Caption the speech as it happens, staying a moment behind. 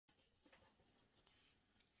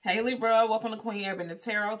Hey Libra, welcome to Queen Ebony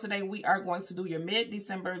Tarot. Today we are going to do your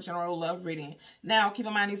mid-December general love reading. Now, keep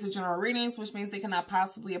in mind these are general readings, which means they cannot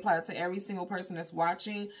possibly apply to every single person that's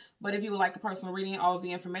watching. But if you would like a personal reading, all of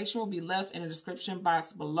the information will be left in the description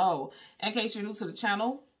box below. In case you're new to the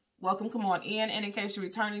channel, welcome, come on in. And in case you're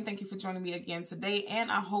returning, thank you for joining me again today.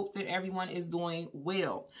 And I hope that everyone is doing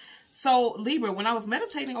well. So, Libra, when I was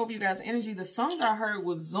meditating over you guys' energy, the song that I heard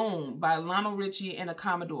was Zoom by Lionel Richie and the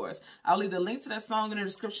Commodores. I'll leave the link to that song in the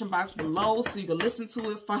description box below so you can listen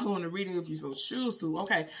to it, following the reading if you so choose to.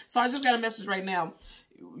 Okay, so I just got a message right now.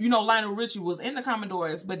 You know, Lionel Richie was in the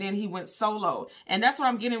Commodores, but then he went solo. And that's what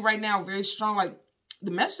I'm getting right now, very strong. Like,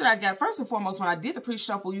 the message that I got, first and foremost, when I did the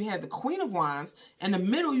pre-shuffle, you had the Queen of Wands. In the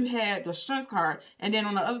middle, you had the Strength card. And then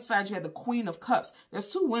on the other side, you had the Queen of Cups. There's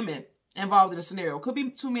two women involved in the scenario. Could be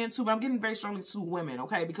two men too, but I'm getting very strongly two women,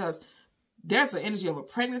 okay? Because there's the energy of a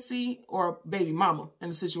pregnancy or a baby mama in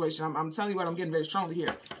the situation. I'm telling you what, I'm getting very strongly here.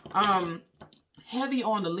 Heavy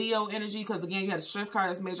on the Leo energy, because again, you had a Strength card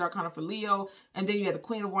that's major arcana for Leo, and then you had the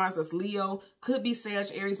Queen of Wands that's Leo. Could be Sag,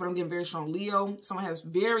 Aries, but I'm getting very strong Leo. Someone has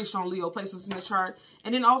very strong Leo placements in their chart.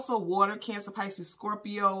 And then also water, Cancer, Pisces,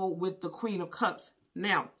 Scorpio with the Queen of Cups.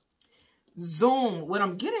 Now, Zoom, what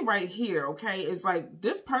I'm getting right here, okay, is like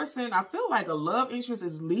this person, I feel like a love interest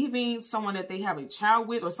is leaving someone that they have a child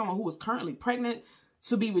with or someone who is currently pregnant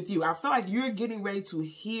to be with you. I feel like you're getting ready to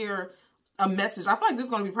hear a message. I feel like this is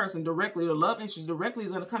going to be a person directly, the love interest directly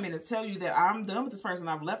is going to come in and tell you that I'm done with this person.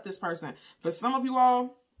 I've left this person. For some of you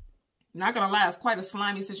all, not going to lie, it's quite a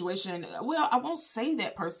slimy situation. Well, I won't say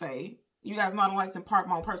that per se. You guys know I don't like to impart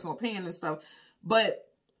my own personal opinion and stuff, but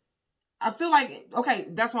I feel like, okay,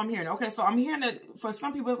 that's what I'm hearing. Okay, so I'm hearing that for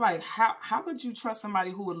some people, it's like, how could you trust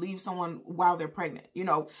somebody who would leave someone while they're pregnant, you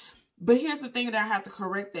know? But here's the thing that I have to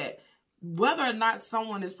correct that. Whether or not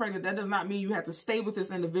someone is pregnant, that does not mean you have to stay with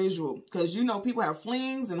this individual. Because, you know, people have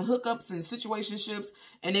flings and hookups and situationships,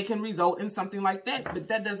 and it can result in something like that. But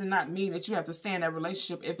that does not mean that you have to stay in that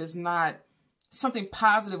relationship if it's not something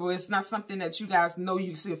positive or it's not something that you guys know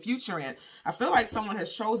you see a future in. I feel like someone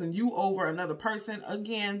has chosen you over another person.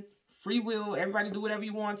 Again, free will, everybody do whatever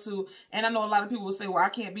you want to. And I know a lot of people will say, well, I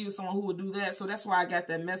can't be with someone who would do that. So that's why I got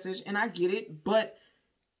that message. And I get it. But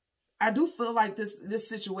I do feel like this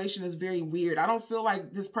situation is very weird. I don't feel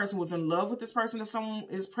like this person was in love with this person if someone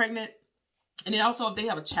is pregnant. And then also if they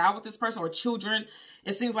have a child with this person or children,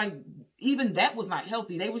 it seems like even that was not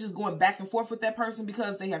healthy. They were just going back and forth with that person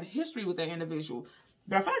because they have history with that individual.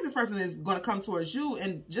 But I feel like this person is going to come towards you,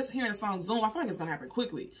 and just hearing the song Zoom, I feel like it's going to happen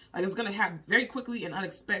quickly. Like it's going to happen very quickly and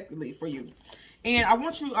unexpectedly for you. And I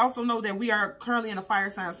want you to also know that we are currently in a fire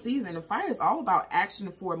sign season. And fire is all about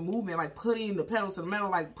action for movement, like putting the pedal to the metal,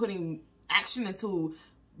 like putting action into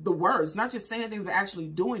the words, not just saying things, but actually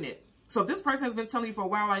doing it. So if this person has been telling you for a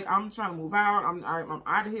while, like, I'm trying to move out, I'm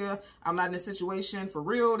out of here, I'm not in this situation for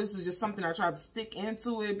real. This is just something I tried to stick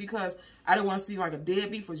into it because I didn't want to see like a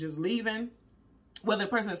deadbeat for just leaving. Whether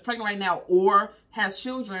the person is pregnant right now or has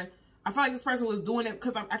children, I feel like this person was doing it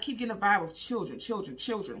because I keep getting a vibe of children.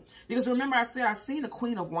 Because remember I said I seen the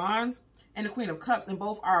Queen of Wands and the Queen of Cups, and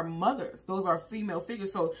both are mothers. Those are female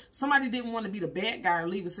figures. So somebody didn't want to be the bad guy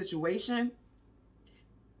and leave a situation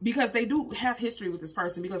because they do have history with this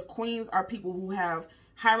person, because queens are people who have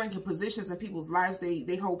high-ranking positions in people's lives.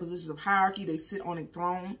 They hold positions of hierarchy. They sit on a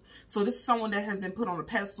throne. So this is someone that has been put on a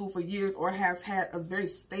pedestal for years or has had a very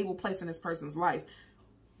stable place in this person's life.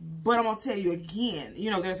 But I'm going to tell you again,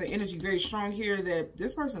 you know, there's an energy very strong here that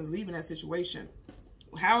this person is leaving that situation.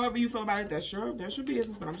 However you feel about it, that's your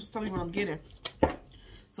business, but I'm just telling you what I'm getting.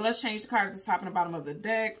 So let's change the card at the top and the bottom of the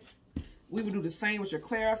deck. We will do the same with your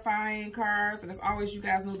clarifying cards. And as always, you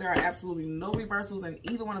guys know there are absolutely no reversals in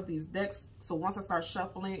either one of these decks. So once I start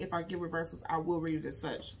shuffling, if I get reversals, I will read it as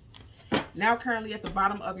such. Now, currently at the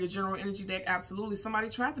bottom of your general energy deck, absolutely, somebody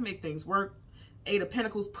tried to make things work. Eight of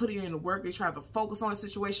Pentacles putting you into work. They tried to focus on the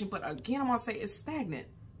situation. But again, I'm going to say it's stagnant.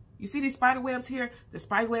 You see these spider webs here? The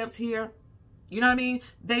spider webs here. You know what I mean?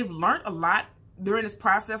 They've learned a lot during this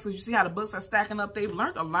process. Because you see how the books are stacking up. They've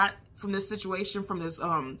learned a lot from this situation, from this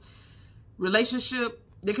relationship.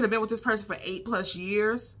 They could have been with this person for 8+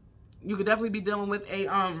 years. You could definitely be dealing with a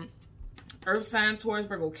earth sign, Taurus,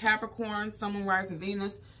 Virgo, Capricorn, someone rising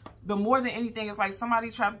Venus. But more than anything, it's like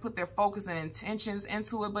somebody tried to put their focus and intentions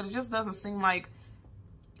into it, but it just doesn't seem like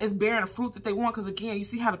it's bearing the fruit that they want. Because again, you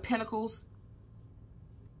see how the Pentacles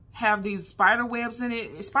have these spider webs in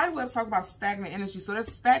it. Spider webs talk about stagnant energy. So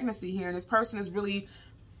there's stagnancy here, and this person is really,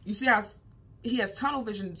 you see how he has tunnel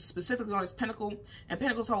vision specifically on his pentacle, and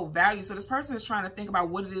pentacles hold value. So this person is trying to think about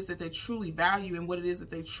what it is that they truly value and what it is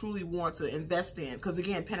that they truly want to invest in. Because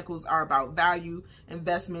again, pentacles are about value,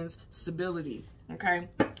 investments, stability. Okay.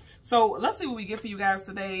 So let's see what we get for you guys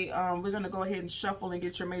today. We're going to go ahead and shuffle and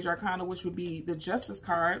get your major arcana, which would be the Justice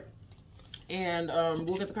card. And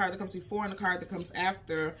we'll get the card that comes before and the card that comes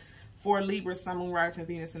after for Libra, Sun, Moon, Rising,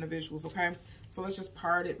 Venus individuals, okay? So let's just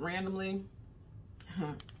part it randomly.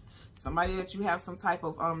 Somebody that you have some type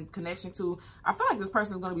of connection to. I feel like this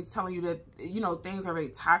person is going to be telling you that, you know, things are very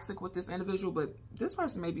toxic with this individual, but this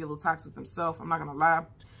person may be a little toxic themselves. I'm not going to lie.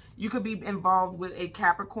 You could be involved with a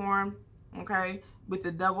Capricorn, okay, with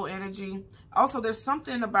the devil energy. Also, there's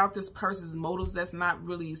something about this person's motives that's not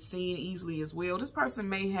really seen easily as well. This person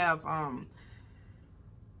may have,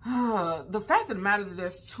 the fact of the matter that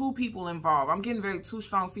there's two people involved. I'm getting very two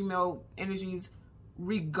strong female energies.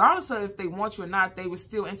 Regardless of if they want you or not, they were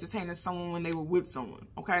still entertaining someone when they were with someone,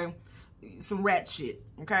 okay? Some rat shit,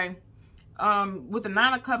 okay? With the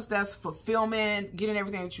Nine of Cups, that's fulfillment, getting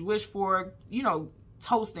everything that you wish for, you know,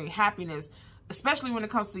 toasting, happiness, especially when it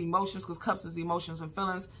comes to emotions, because Cups is emotions and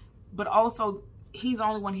feelings. But also, he's the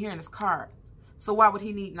only one here in his card. So why would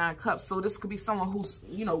he need 9 cups? So this could be someone who's,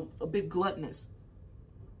 you know, a bit gluttonous.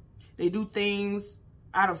 They do things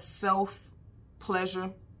out of self-pleasure.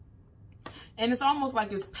 And it's almost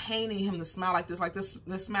like it's paining him to smile like this. Like this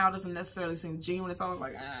smile doesn't necessarily seem genuine. It's always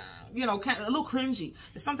like, you know, kind of a little cringy.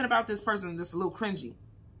 There's something about this person that's a little cringy.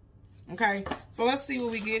 Okay, so let's see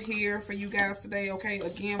what we get here for you guys today. Okay,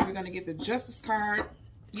 again, we're going to get the Justice card.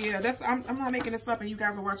 Yeah, that's I'm not making this up, and you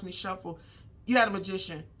guys are watching me shuffle. You got a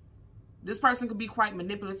Magician. This person could be quite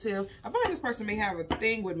manipulative. I feel like this person may have a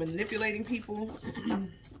thing with manipulating people.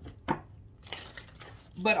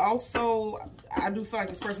 But also, I do feel like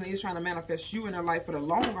this person is trying to manifest you in their life for the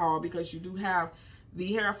long haul, because you do have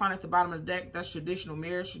the Hierophant at the bottom of the deck. That's traditional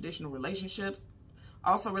marriage, traditional relationships.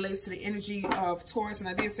 Also relates to the energy of Taurus. And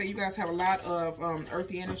I did say you guys have a lot of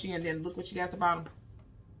earthy energy. And then look what you got at the bottom.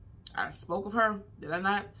 I spoke of her, did I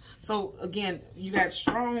not? So again, you got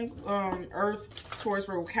strong Earth, Taurus,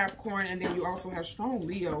 Virgo, Capricorn. And then you also have strong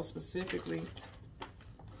Leo specifically.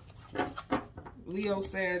 Leo,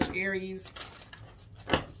 Sag, Aries.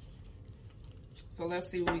 So let's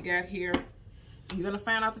see what we got here. You're going to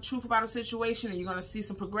find out the truth about a situation, and you're going to see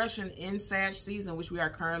some progression in Sag season, which we are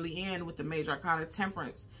currently in with the major arcana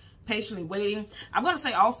Temperance. Patiently waiting. I'm going to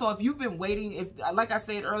say also, if you've been waiting, if, like I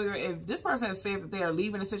said earlier, if this person has said that they are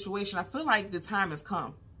leaving a situation, I feel like the time has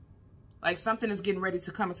come. Like something is getting ready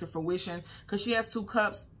to come into fruition, because she has 2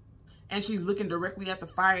 cups and she's looking directly at the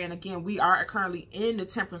fire. And again, we are currently in the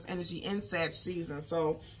Temperance energy in Sag season.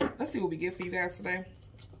 So let's see what we get for you guys today.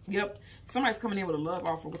 Yep, somebody's coming in with a love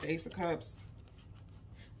offer with the Ace of Cups.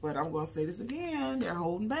 But I'm going to say this again. They're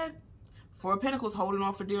holding back. 4 of Pentacles, holding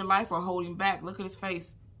on for dear life or holding back. Look at his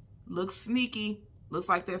face. Looks sneaky. Looks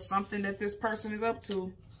like there's something that this person is up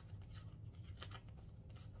to.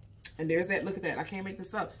 And there's that. Look at that. I can't make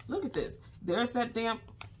this up. Look at this. There's that damn.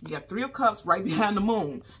 You got 3 of Cups right behind the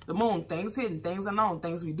Moon. The Moon, things hidden, things unknown,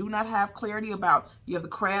 things we do not have clarity about. You have the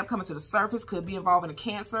Crab coming to the surface. Could be involving a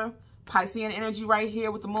Cancer. Piscean energy right here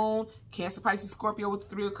with the Moon. Cancer, Pisces, Scorpio with the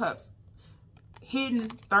 3 of Cups. Hidden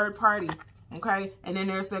third party, okay? And then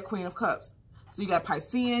there's that Queen of Cups. So you got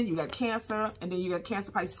Piscean, you got Cancer, and then you got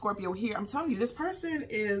Cancer, Pisces, Scorpio here. I'm telling you, this person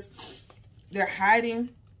is, they're hiding,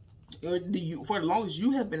 or for as long as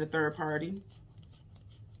you have been a third party.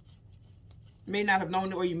 You may not have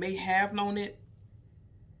known it, or you may have known it.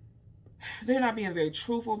 They're not being very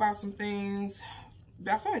truthful about some things.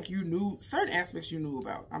 I feel like you knew certain aspects you knew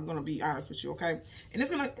about. I'm going to be honest with you, okay? And it's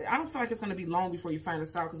going to, I don't feel like it's going to be long before you find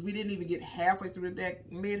this out, because we didn't even get halfway through the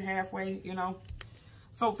deck, mid-halfway, you know?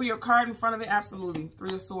 So for your card in front of it, absolutely.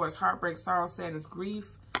 3 of Swords, heartbreak, sorrow, sadness,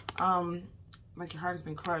 grief. Like your heart has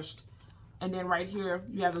been crushed. And then right here,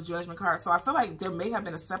 you have the Judgment card. So I feel like there may have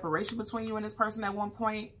been a separation between you and this person at one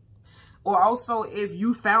point. Or also, if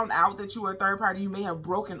you found out that you were a third party, you may have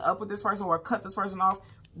broken up with this person or cut this person off.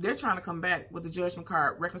 They're trying to come back with the Judgment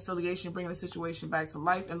card. Reconciliation, bringing the situation back to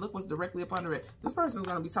life. And look what's directly up under it. This person is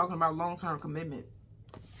going to be talking about long-term commitment.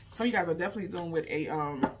 Some of you guys are definitely dealing with a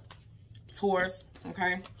Taurus,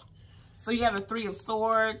 okay? So you have the 3 of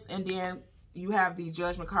Swords, and then you have the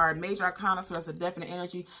Judgment card. Major Arcana, so that's a definite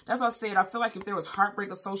energy. That's what I said. I feel like if there was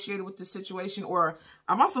heartbreak associated with this situation, or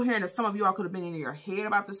I'm also hearing that some of you all could have been in your head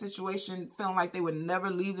about the situation, feeling like they would never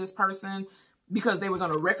leave this person, because they were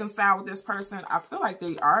going to reconcile with this person. I feel like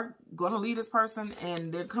they are going to leave this person,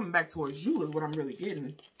 and they're coming back towards you is what I'm really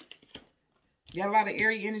getting. You got a lot of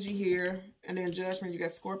airy energy here. And then Judgment, you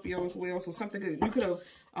got Scorpio as well. So something that you could have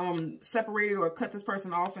separated or cut this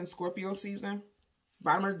person off in Scorpio season.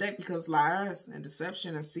 Bottom of the deck, because lies and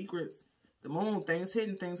deception and secrets. The Moon, things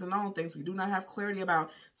hidden, things unknown, things we do not have clarity about.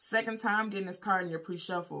 Second time getting this card in your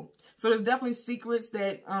pre-shuffle. So there's definitely secrets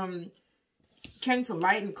that came to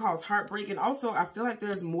light and caused heartbreak. And also, I feel like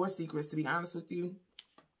there's more secrets, to be honest with you.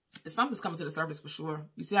 Something's coming to the surface for sure.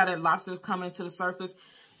 You see how that lobster is coming to the surface?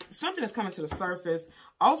 Something is coming to the surface.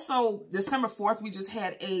 Also, December 4th, we just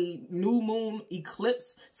had a new moon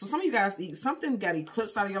eclipse. So some of you guys, something got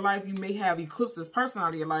eclipsed out of your life. You may have eclipsed this person out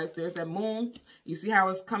of your life. There's that moon. You see how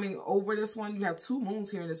it's coming over this one? You have two moons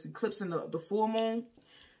here, and it's eclipsing the full moon.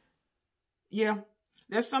 Yeah,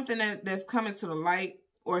 there's something that's coming to the light,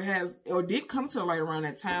 or did come to the light around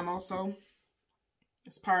that time also.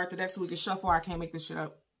 It's part of the deck so we can shuffle. I can't make this shit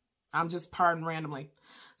up. I'm just parting randomly.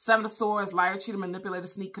 Seven of Swords, liar, cheater, manipulator,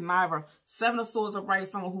 sneak, conniver. Seven of Swords upright,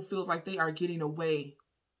 someone who feels like they are getting away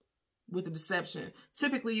with the deception.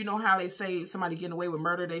 Typically, you know how they say somebody getting away with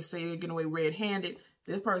murder, they say they're getting away red-handed.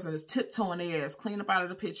 This person is tiptoeing their ass, clean up out of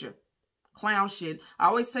the picture. Clown shit. I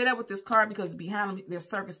always say that with this card because behind them, there's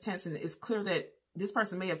circus tents, and it's clear that this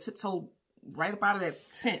person may have tiptoed right up out of that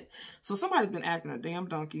tent. So somebody's been acting a damn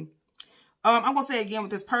donkey. I'm going to say again with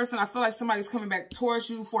this person, I feel like somebody's coming back towards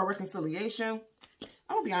you for a reconciliation.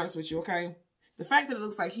 I'm going to be honest with you, okay? The fact that it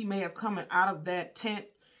looks like he may have come out of that tent,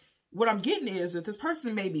 what I'm getting is that this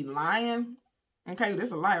person may be lying. Okay,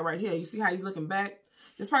 there's a liar right here. You see how he's looking back?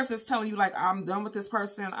 This person is telling you, like, I'm done with this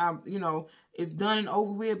person. You know, it's done and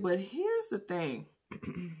over with. But here's the thing.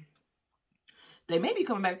 They may be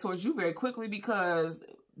coming back towards you very quickly because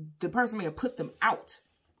the person may have put them out.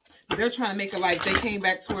 They're trying to make it like they came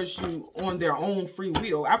back towards you on their own free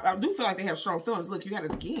will. I do feel like they have strong feelings. Look, you got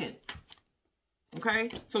it again. Okay?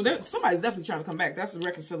 So somebody's definitely trying to come back. That's a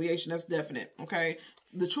reconciliation. That's definite. Okay?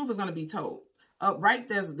 The truth is going to be told. Right,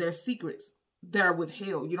 there's secrets that are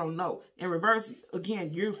withheld. You don't know. In reverse,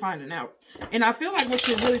 again, you're finding out. And I feel like what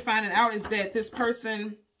you're really finding out is that this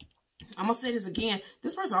person, I'm going to say this again,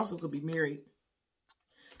 this person also could be married.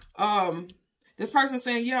 This person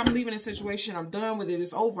saying, yeah, I'm leaving this situation. I'm done with it.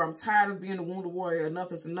 It's over. I'm tired of being a wounded warrior.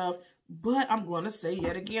 Enough is enough. But I'm going to say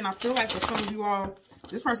yet again, I feel like for some of you all,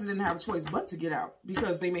 this person didn't have a choice but to get out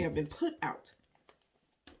because they may have been put out.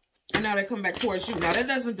 And now they come back towards you. Now, that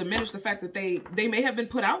doesn't diminish the fact that they may have been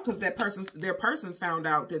put out because their person found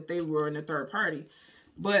out that they were in a third party.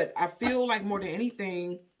 But I feel like more than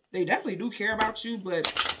anything, they definitely do care about you, but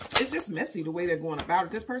it's just messy the way they're going about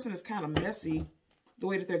it. This person is kind of messy the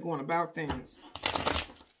way that they're going about things.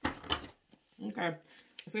 Okay.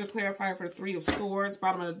 Let's get a clarifier for the Three of Swords.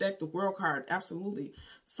 Bottom of the deck, the World card. Absolutely.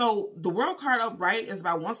 So the World card upright is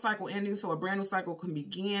about one cycle ending, so a brand new cycle can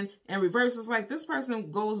begin. And reverse is like this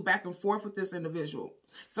person goes back and forth with this individual.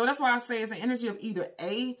 So that's why I say it's an energy of either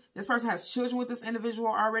A, this person has children with this individual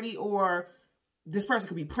already, or this person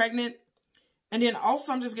could be pregnant. And then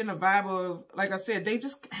also I'm just getting a vibe of, like I said, they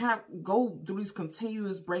just go through these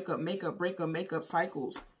continuous breakup, makeup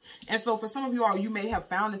cycles. And so for some of you all, you may have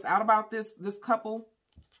found this out about this couple.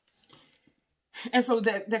 And so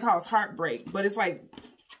that caused heartbreak. But it's like,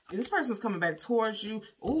 this person's coming back towards you.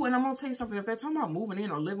 Oh, and I'm going to tell you something. If they're talking about moving in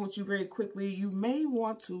or living with you very quickly, you may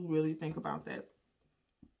want to really think about that.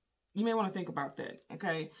 You may want to think about that,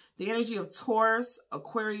 okay? The energy of Taurus,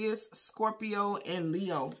 Aquarius, Scorpio, and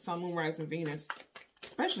Leo. Sun, Moon, Rising, Venus.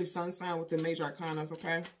 Especially Sun sign with the major arcanas,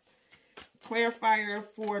 okay? Clarifier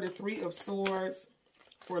for the Three of Swords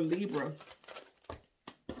for Libra.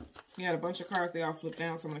 You had a bunch of cards. They all flipped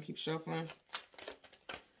down, so I'm going to keep shuffling.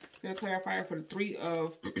 Let's get a clarifier for the Three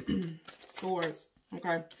of Swords,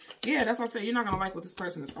 okay? Yeah, that's what I said. You're not going to like what this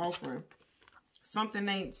person is offering. Something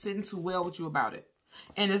ain't sitting too well with you about it.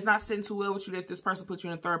 And it's not sitting too well with you that this person put you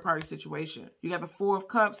in a third-party situation. You got the Four of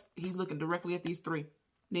Cups. He's looking directly at these three.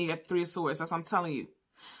 Then you got the Three of Swords. That's what I'm telling you.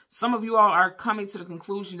 Some of you all are coming to the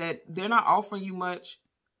conclusion that they're not offering you much.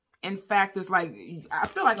 In fact, it's like, I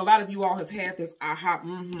feel like a lot of you all have had this aha.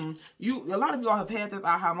 A lot of you all have had this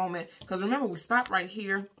aha moment. Because remember, we stopped right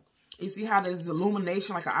here. You see how there's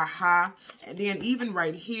illumination, like an aha. And then even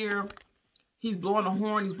right here, he's blowing a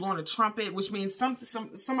horn. He's blowing a trumpet, which means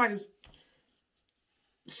somebody's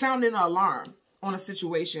sounding an alarm on a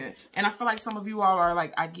situation. And I feel like some of you all are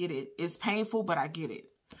like, I get it. It's painful, but I get it.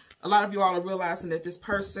 A lot of you all are realizing that this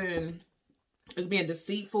person is being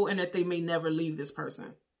deceitful and that they may never leave this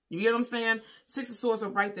person. You get what I'm saying? Six of Swords are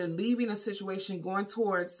right there, leaving a situation, going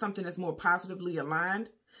towards something that's more positively aligned.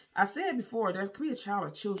 I said before, there could be a child or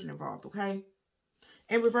children involved, okay?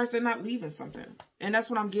 In reverse, they're not leaving something. And that's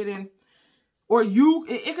what I'm getting. Or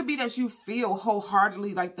it could be that you feel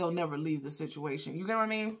wholeheartedly like they'll never leave the situation. You get what I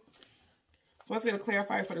mean? So let's get a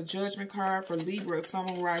clarifier for the Judgment card for Libra, Sun,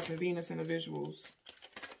 Moon, Rising, Venus individuals.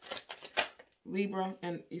 Libra,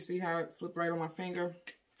 and you see how it flipped right on my finger?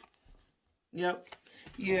 Yep.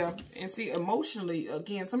 Yeah, and see, emotionally,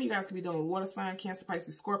 again, some of you guys could be dealing with water sign, Cancer,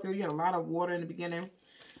 Pisces, Scorpio. You had a lot of water in the beginning.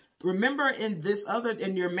 Remember in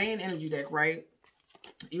your main energy deck, right?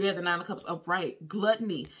 You had the Nine of Cups upright,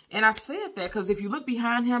 gluttony. And I said that because if you look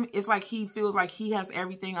behind him, it's like he feels like he has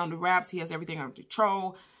everything under wraps. He has everything under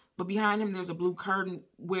control. But behind him, there's a blue curtain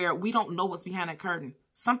where we don't know what's behind that curtain.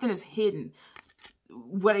 Something is hidden.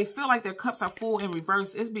 Where they feel like their cups are full in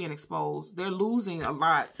reverse, it's being exposed. They're losing a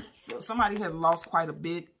lot. Somebody has lost quite a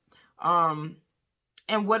bit.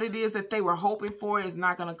 And what it is that they were hoping for is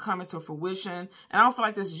not going to come into fruition. And I don't feel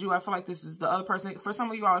like this is you. I feel like this is the other person. For some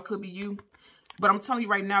of you all, it could be you. But I'm telling you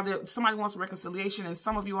right now that somebody wants reconciliation. And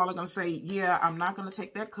some of you all are going to say, yeah, I'm not going to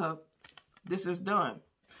take that cup. This is done.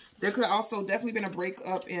 There could have also definitely been a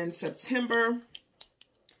breakup in September.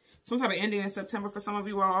 Some type of ending in September for some of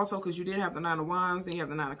you all also. Because you did have the Nine of Wands. Then you have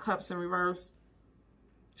the Nine of Cups in reverse.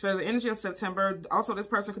 So there's an energy of September. Also, this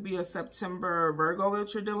person could be a September Virgo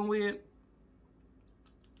that you're dealing with.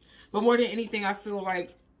 But more than anything, I feel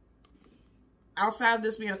like outside of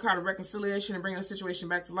this being a card of reconciliation and bringing a situation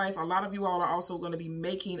back to life, a lot of you all are also going to be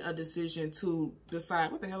making a decision to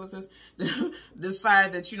decide, what the hell is this?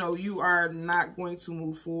 Decide that, you know, you are not going to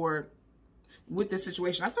move forward with this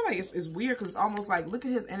situation. I feel like it's weird because it's almost like, look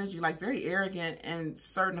at his energy, like very arrogant and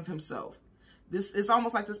certain of himself. It's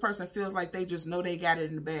almost like this person feels like they just know they got it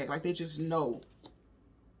in the bag. Like they just know.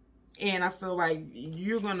 And I feel like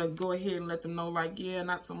you're going to go ahead and let them know, like, yeah,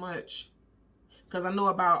 not so much. Because I know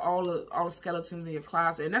about all the skeletons in your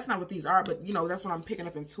closet. And that's not what these are, but, you know, that's what I'm picking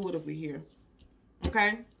up intuitively here.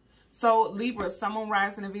 Okay? So, Libra, Sun, Moon,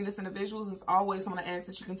 Rising, and Venus individuals, as always, I'm going to ask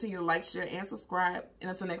that you continue to like, share, and subscribe. And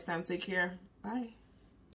until next time, take care. Bye.